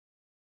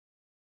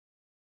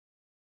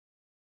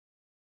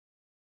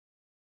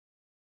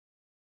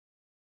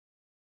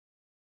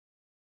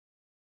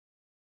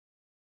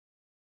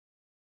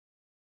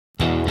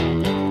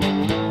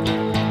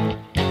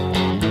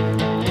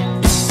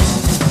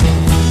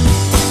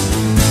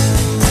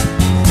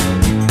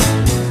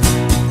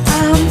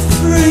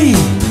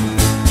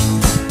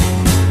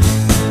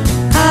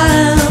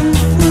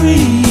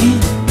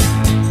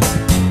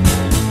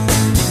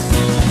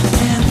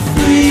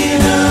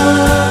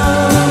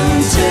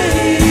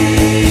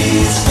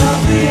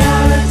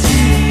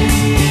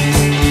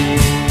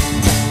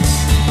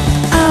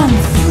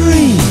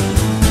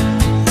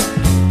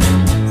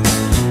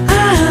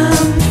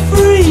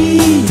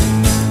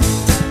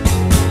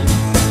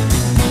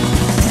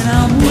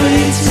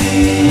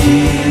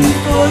waiting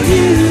for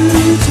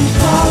you to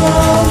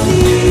follow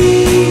me.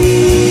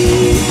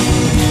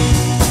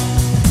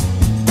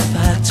 If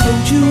I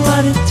told you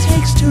what it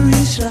takes to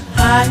reach the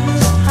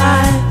highest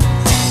high,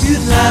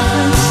 you'd laugh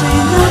and say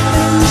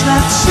nothing's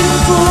that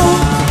simple.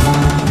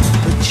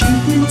 But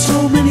you've been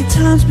told many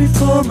times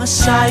before,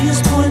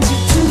 Messiah's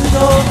pointed to the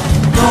door.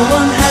 No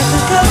one had the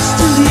guts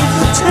to leave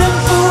the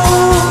temple.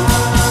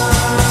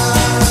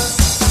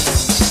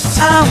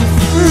 I'm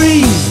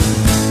free.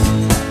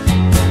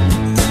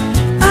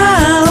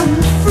 I'm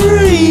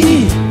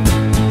free.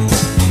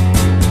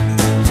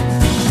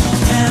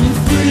 And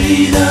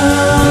freedom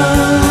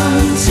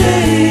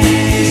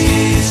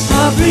tastes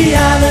of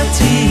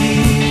reality.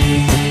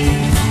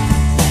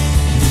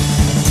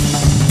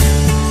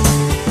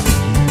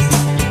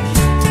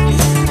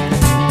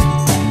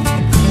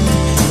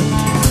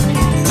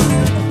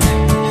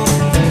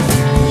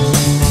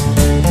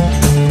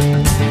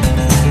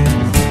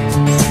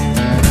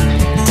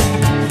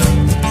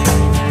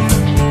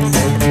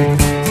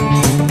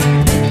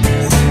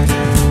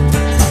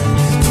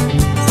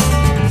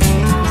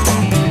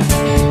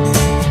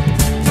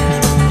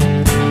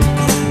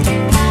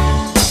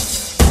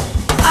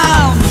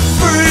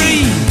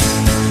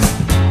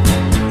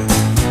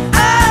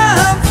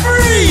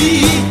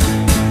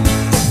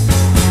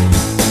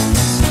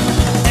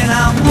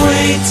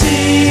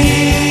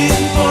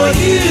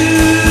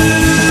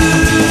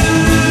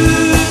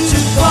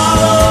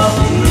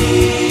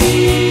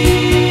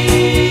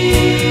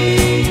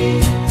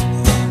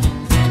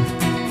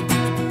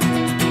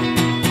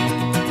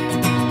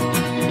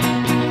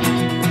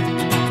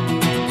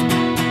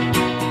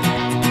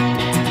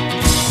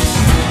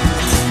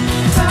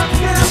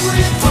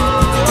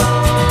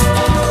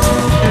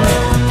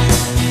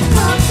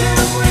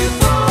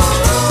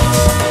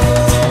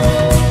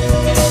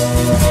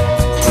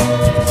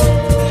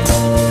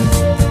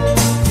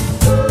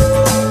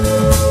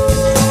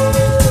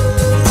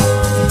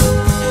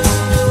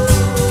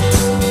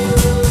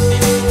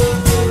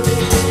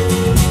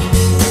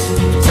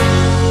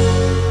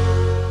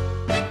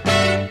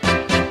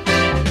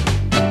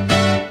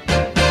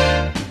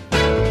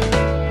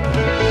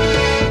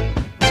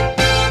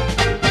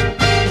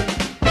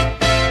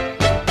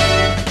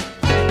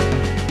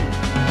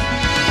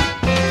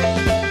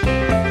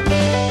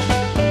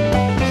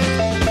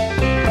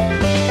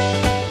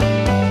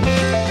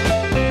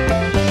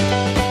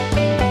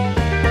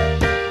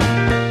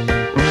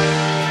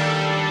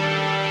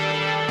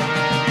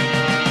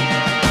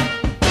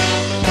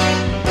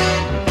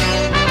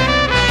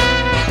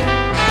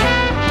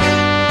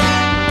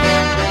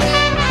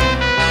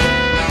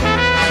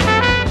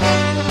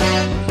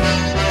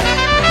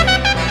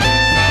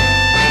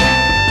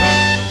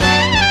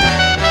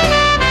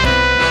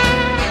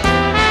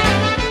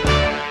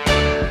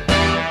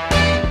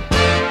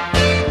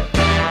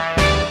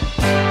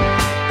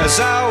 As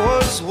I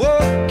was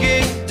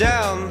walking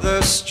down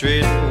the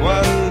street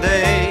one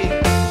day,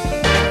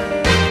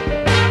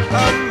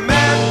 a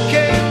man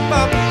came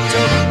up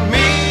to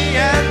me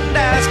and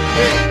asked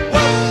me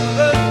what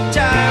the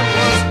time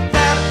was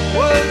that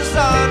was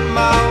on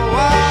my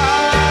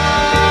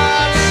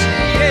watch.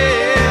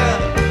 Yeah,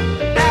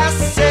 and I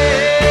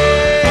said,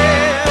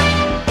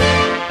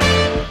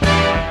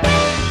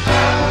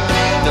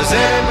 does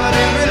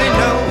anybody really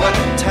know what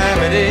time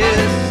it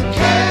is?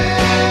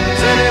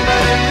 Does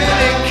anybody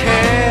really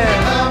care?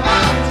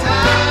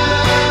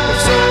 If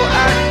so,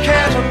 I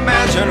can't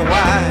imagine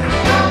why.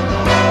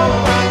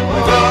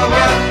 We've all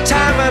got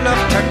time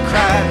enough to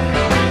cry.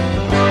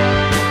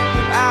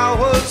 I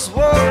was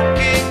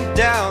walking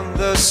down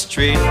the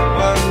street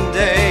one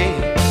day.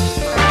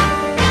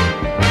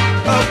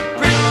 A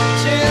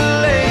pretty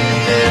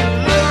lady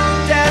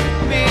looked at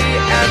me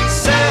and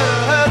said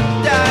her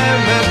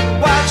diamond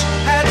watch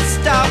had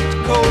stopped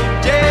cold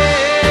dead.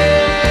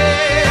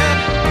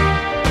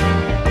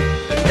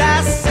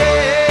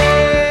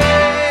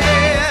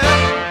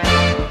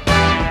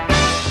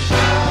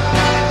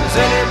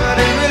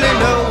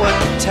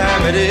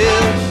 Time it is.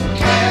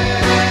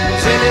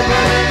 Does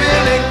anybody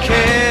really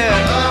care?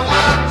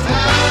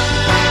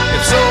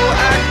 If so,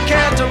 I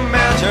can't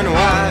imagine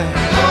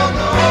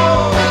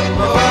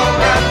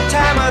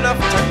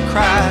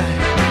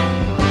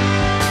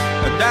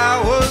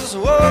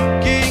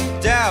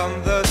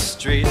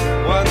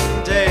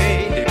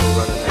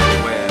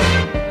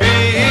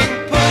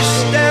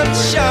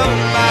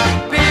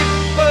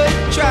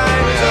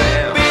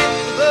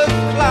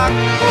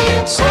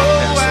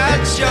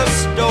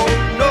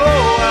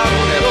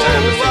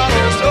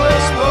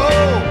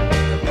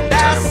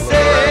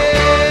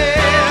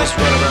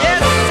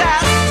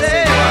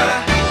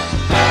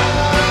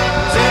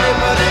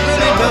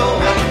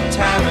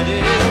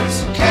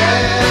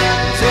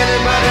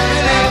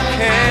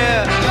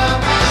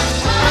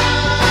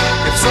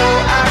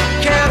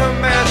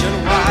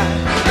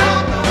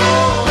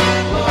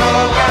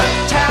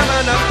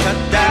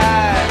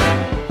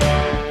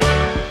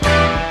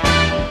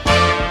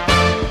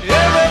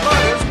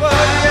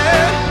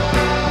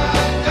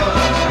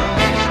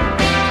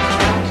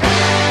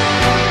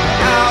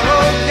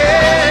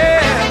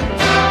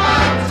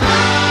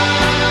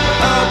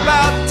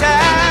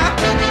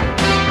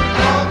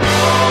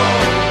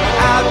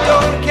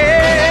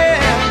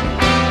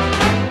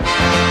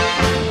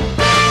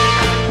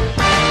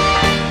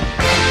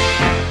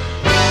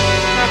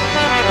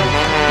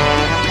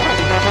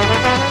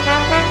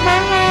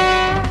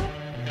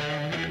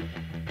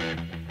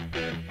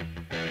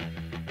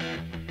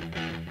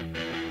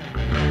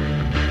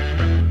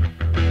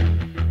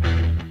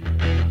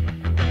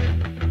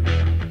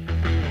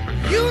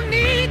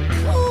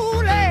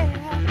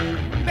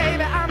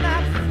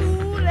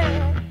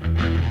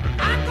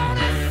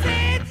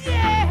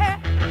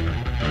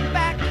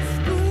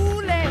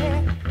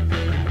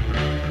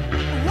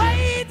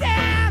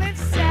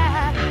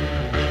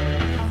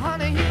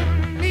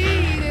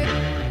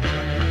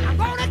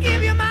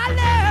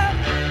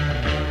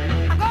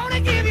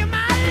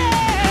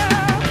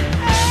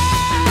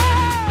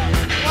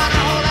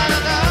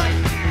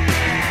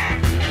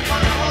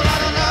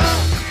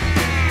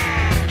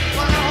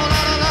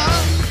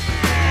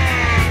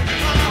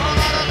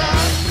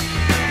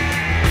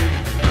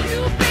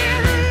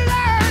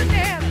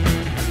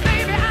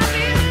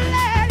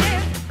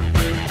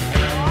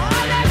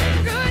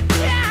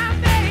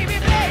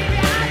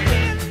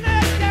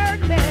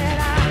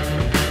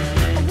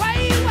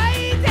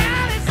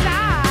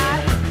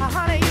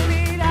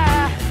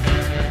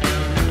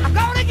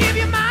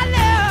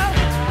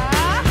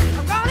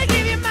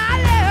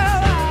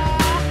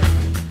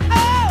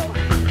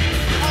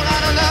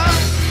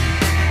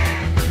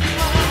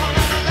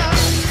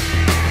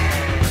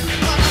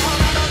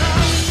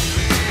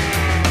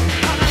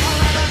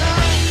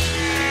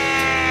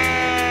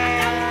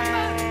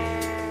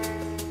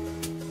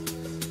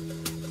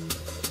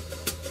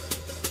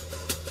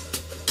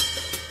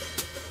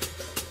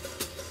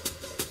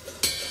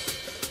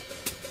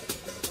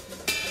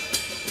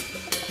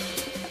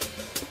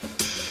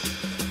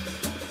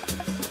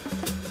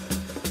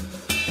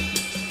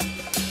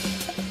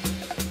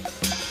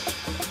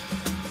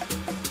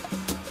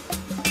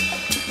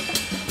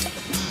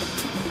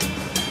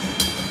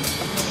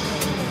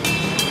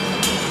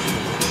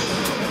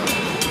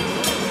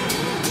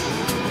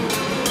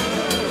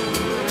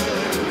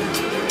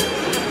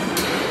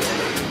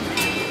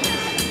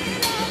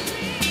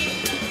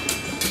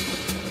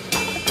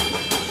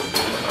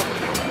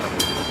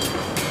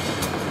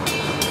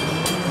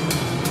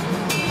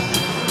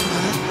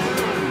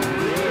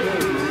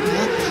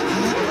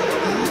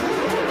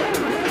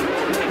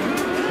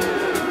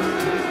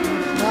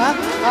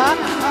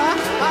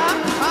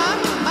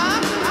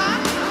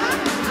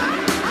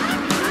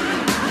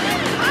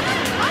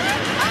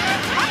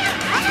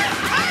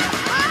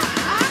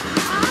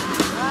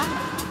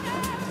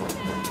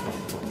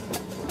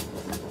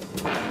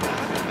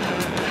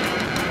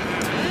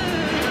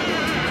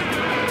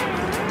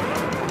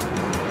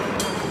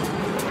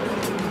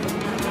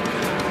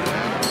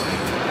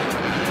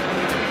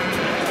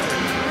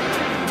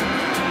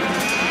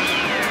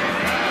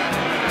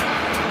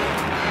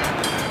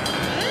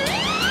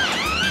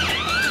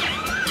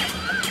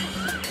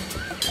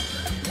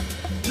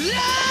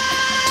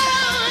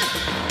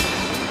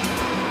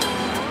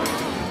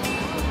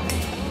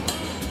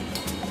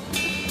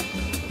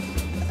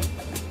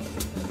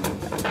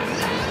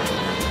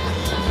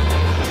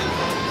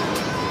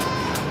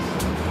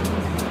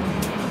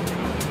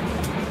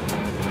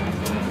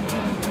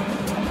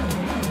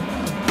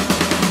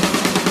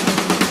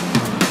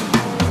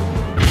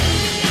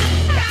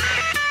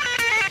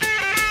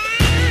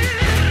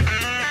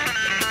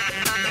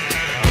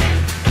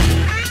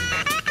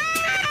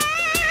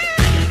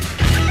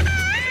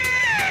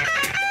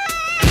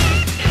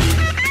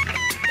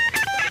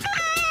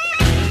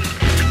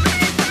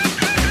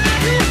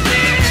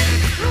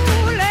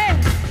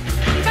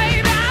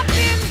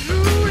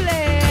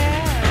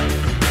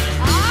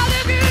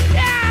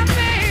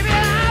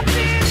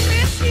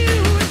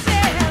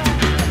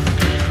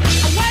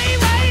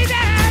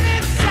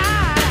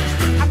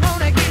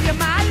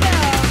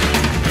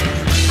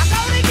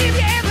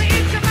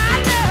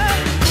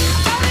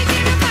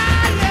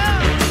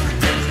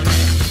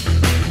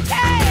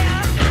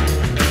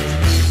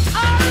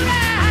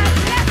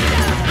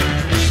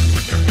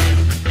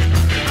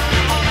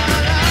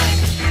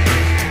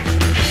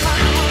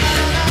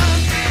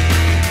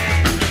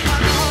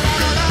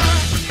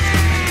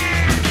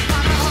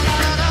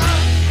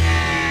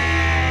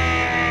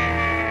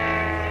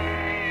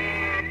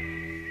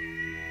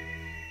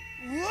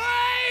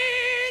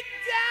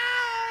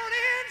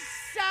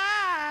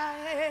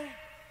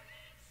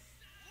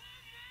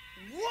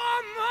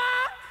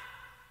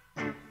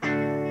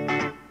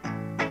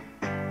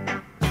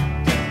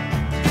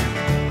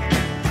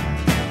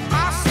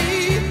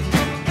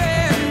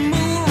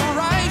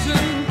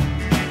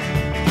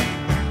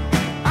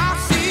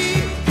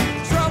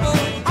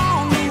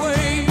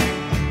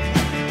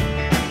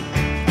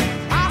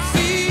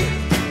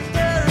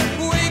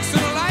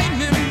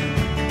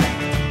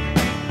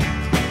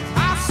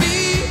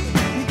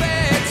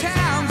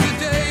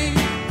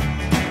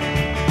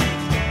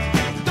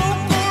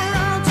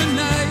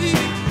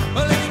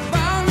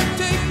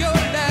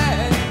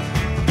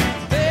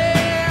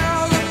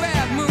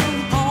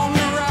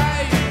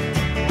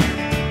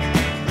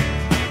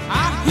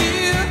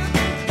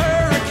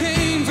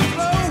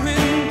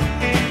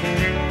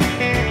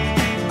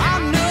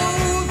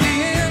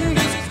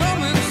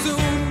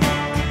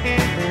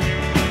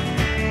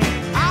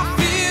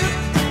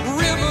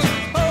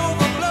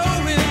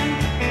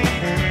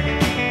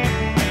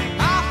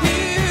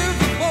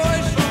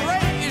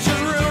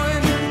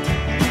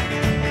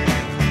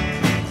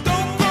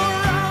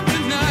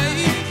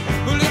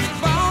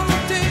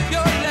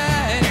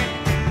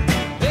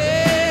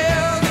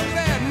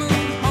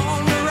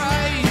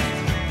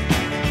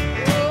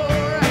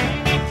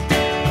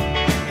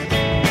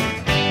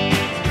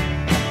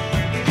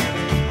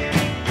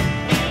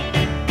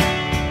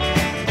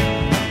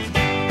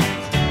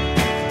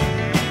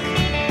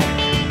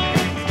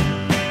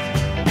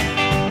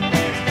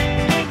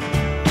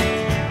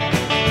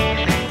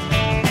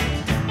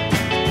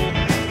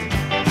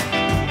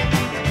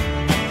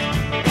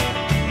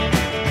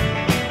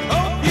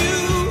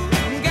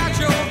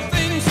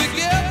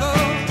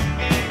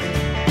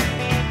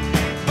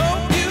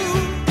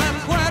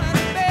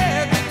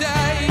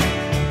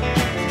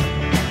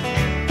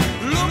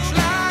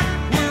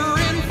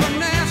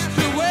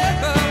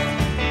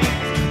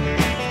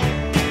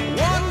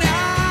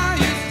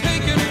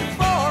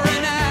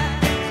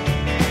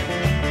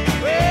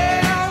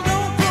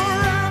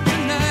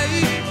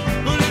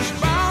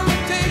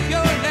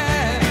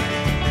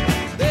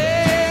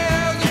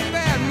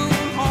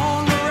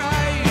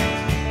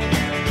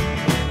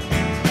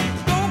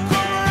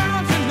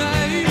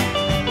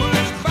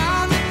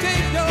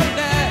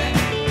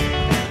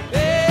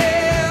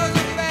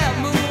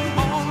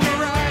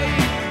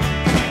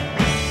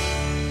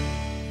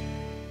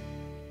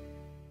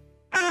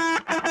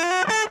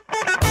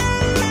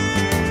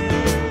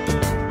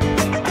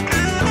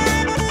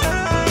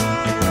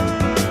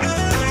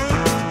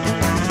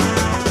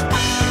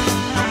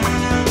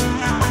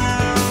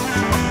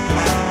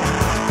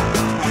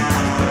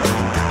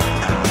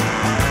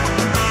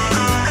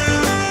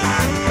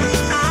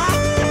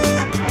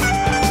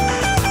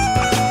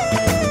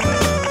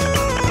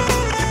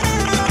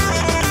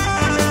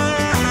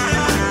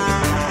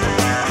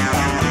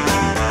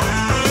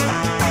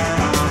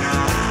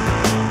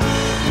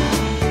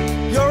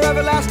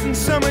lost in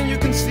summer, you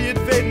can see it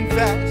fading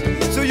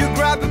fast. So you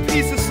grab a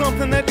piece of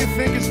something that you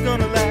think is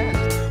gonna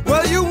last.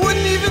 Well, you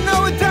wouldn't even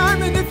know a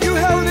diamond if you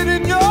held it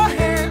in your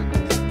hand.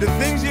 The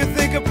things you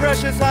think are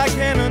precious, I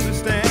can't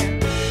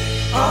understand.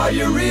 Are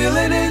you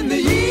reeling in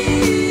the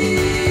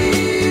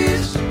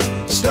years,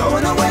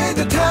 stowing away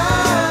the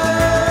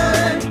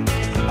time?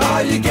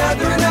 Are you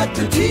gathering up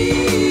the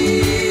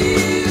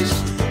tears?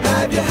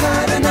 Have you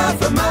had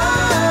enough of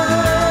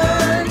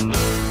mine?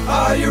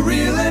 Are you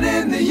reeling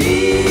in the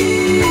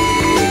years,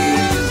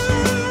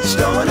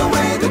 stowing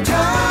away the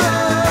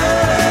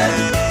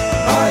time?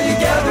 Are you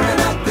gathering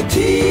up the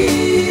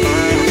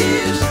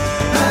tears?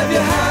 Have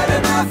you had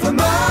enough of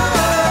mine?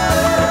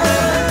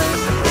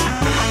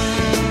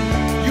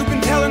 You've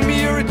been telling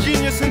me you're a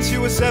genius since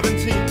you were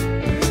 17.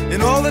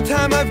 In all the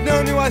time I've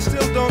known you, I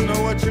still don't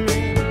know what you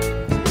mean.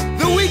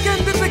 The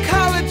weekend in the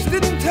college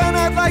didn't turn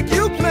out like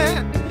you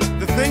planned.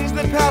 The things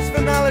that pass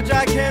for knowledge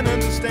I can't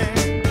understand.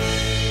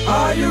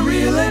 Are you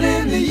reeling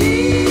in the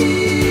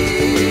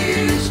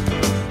years,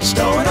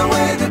 stowing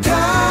away the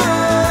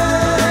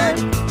time?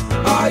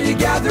 Are you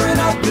gathering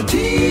up the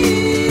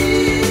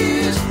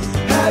tears?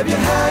 Have you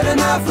had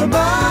enough of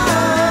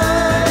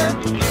mine?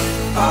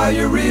 Are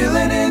you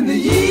reeling in the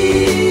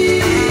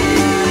years,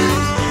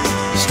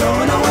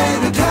 stowing away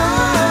the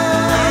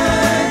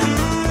time?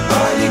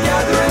 Are you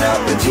gathering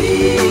up the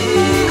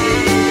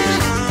tears?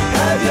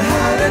 Have you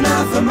had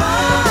enough of mine?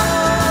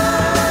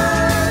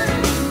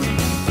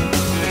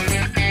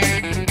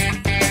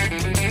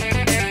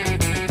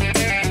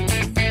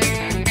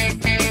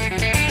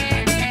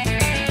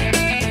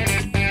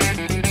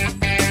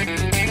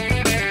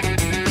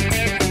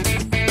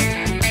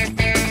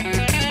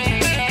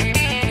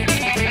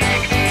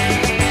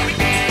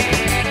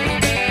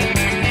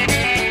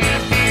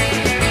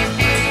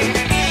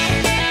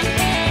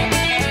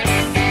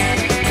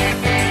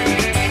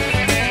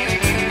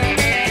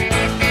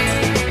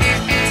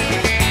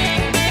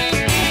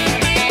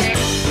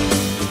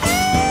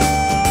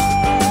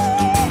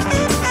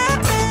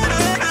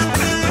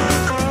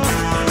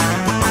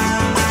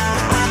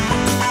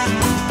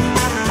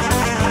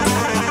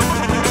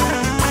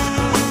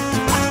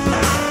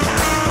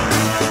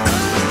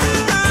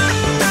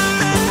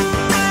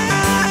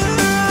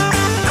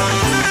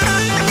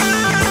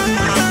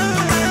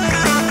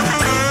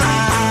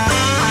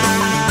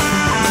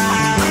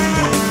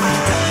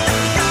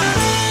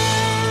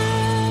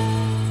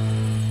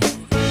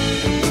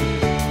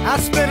 I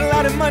spent a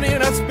lot of money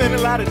and I spent a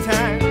lot of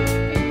time.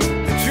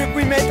 The trip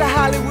we made to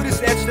Hollywood is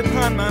etched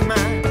upon my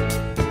mind.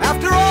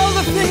 After all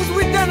the things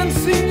we've done and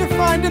seen, you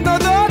find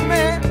another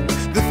man.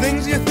 The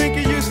things you think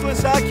are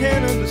useless, I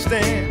can't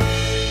understand.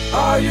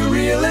 Are you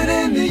reeling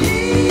in the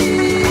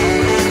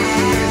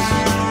years,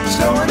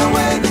 stowing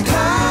away the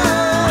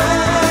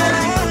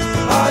time?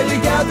 Are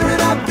you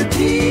gathering up the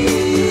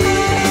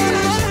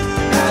tears?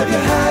 Have you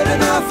had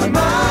enough of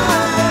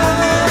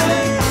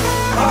mine?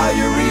 Are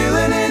you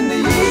reeling in the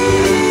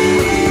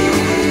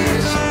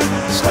years,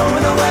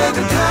 stowing away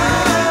the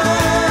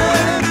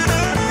time?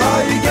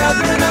 Are you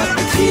gathering up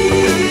the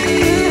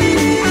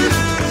tears?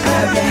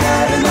 Have you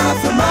had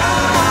enough of mine?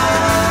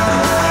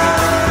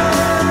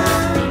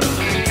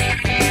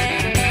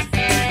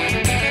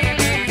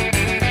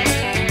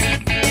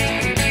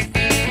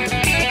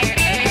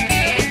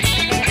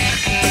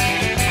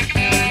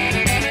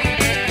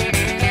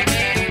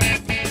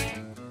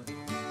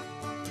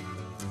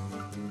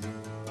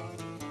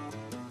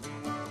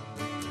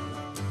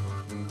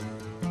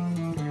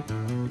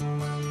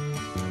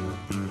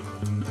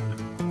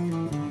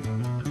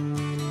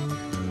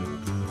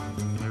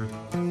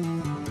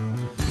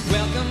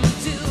 Welcome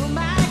to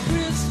my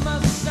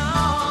Christmas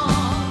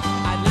song.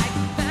 I'd like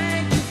to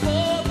thank you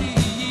for the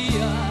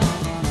year.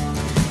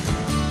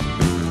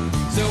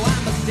 So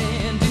I'm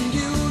sending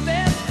you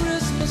this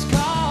Christmas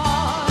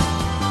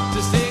card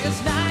to say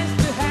it's nice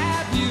to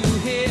have you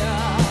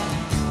here.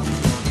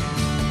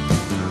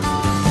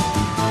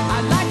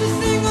 I'd like to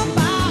sing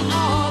about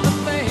all the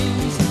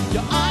things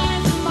your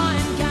eyes and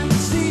mine can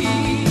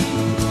see.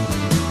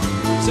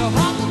 So